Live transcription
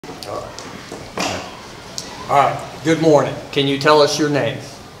All right. All right. Good morning. Can you tell us your name?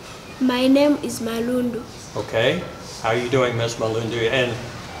 My name is Malundu. Okay. How are you doing, Miss Malundu? And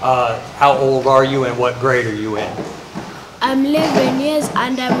how old are you and what grade are you in? I'm 11 years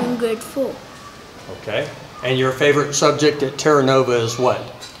and I'm in grade 4. Okay. And your favorite subject at Terranova is what?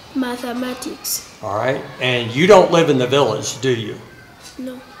 Mathematics. All right. And you don't live in the village, do you?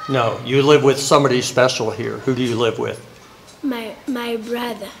 No. No. You live with somebody special here. Who do you live with? My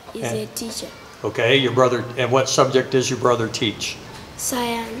brother is a teacher. Okay. Your brother. And what subject does your brother teach?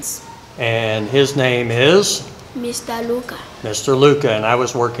 Science. And his name is? Mr. Luca. Mr. Luca. And I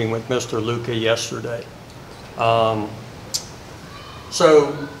was working with Mr. Luca yesterday.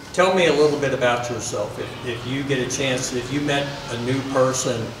 So tell me a little bit about yourself. If you get a chance, if you met a new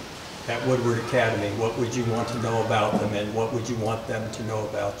person at Woodward Academy, what would you want to know about them and what would you want them to know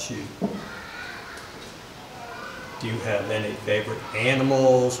about you? Do you have any favorite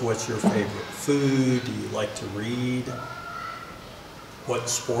animals? What's your favorite food? Do you like to read? What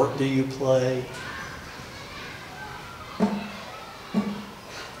sport do you play? Do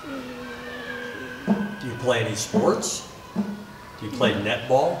you play any sports? Do you play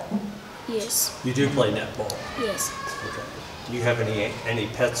netball? Yes. You do play netball? Yes. Okay. Do you have any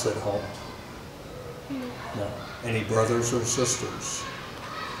pets at home? No. No. Any brothers or sisters?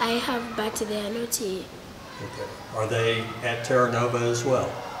 I have, but they are not here. Okay. Are they at Terranova as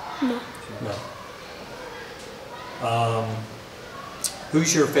well? No. No.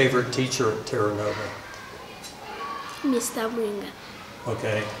 Who's your favorite teacher at Terranova? Mr. Mwinga.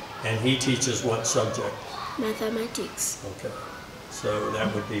 Okay. And he teaches what subject? Mathematics. Okay. So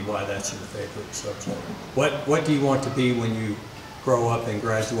that would be why that's your favorite subject. What do you want to be when you grow up and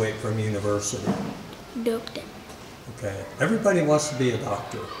graduate from university? Doctor. Okay. Everybody wants to be a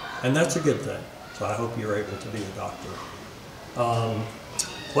doctor, and that's a good thing. So I hope you're able to be a doctor.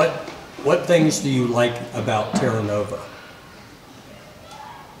 What things do you like about Terranova?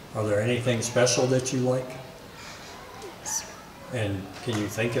 Are there anything special that you like? Yes. And can you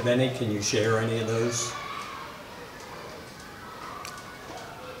think of any? Can you share any of those?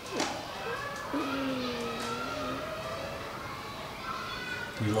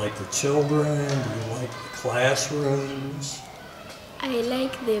 Do you like the children? Do you like the classrooms? I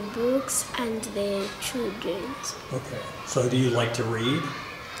like the books and the children. Okay. So do you like to read?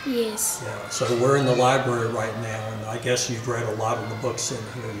 Yes. Yeah. So we're in the library right now, and I guess you've read a lot of the books in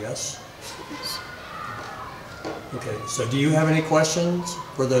here, yes? Yes. Okay. So do you have any questions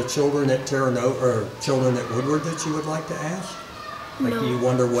for the children at Terranova or children at Woodward that you would like to ask? Like, No. do you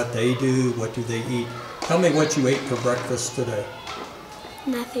wonder what they do? What do they eat? Tell me what you ate for breakfast today.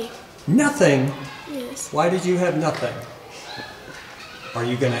 Nothing. Nothing? Yes. Why did you have nothing? Are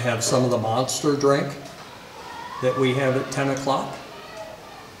you going to have some of the Monster drink that we have at 10 o'clock?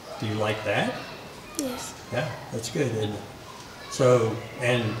 Do you like that? Yes. Yeah, that's good, isn't it? So,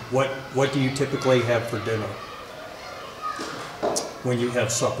 and what do you typically have for dinner? When you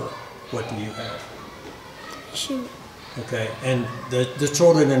have supper, what do you have? Shim. Okay, and the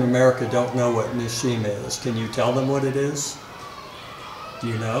children in America don't know what nishima is. Can you tell them what it is? Do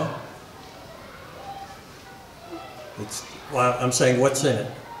you know? Well, I'm saying what's in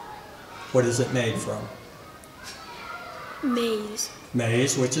it? What is it made from? Maize.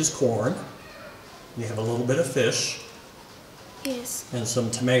 Maize, which is corn. You have a little bit of fish. Yes. And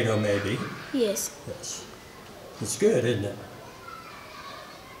some tomato, maybe. Yes. Yes. It's good, isn't it?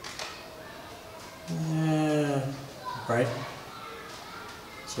 Yeah. Right?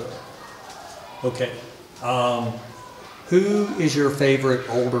 So, okay. Who is your favorite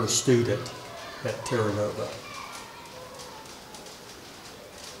older student at Terranova?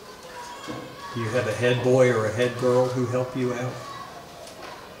 Do you have a head boy or a head girl who help you out?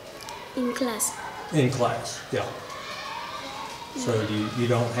 In class. In class, yeah. So you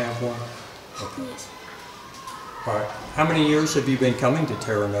don't have one? Okay. Yes. All right. How many years have you been coming to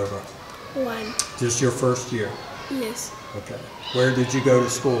Terranova? 1. Just your first year? Yes. Okay. Where did you go to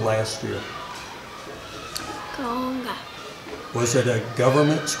school last year? Kaonga. Was it a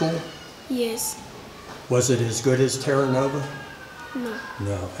government school? Yes. Was it as good as Terranova? No.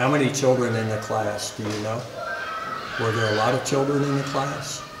 No. How many children in the class, do you know? Were there a lot of children in the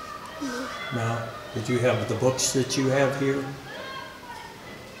class? No. No. Did you have the books that you have here?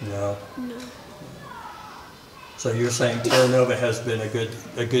 No. No. So you're saying Terranova has been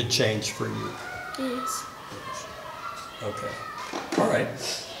a good change for you? Yes. Okay. All right.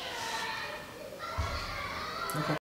 Okay.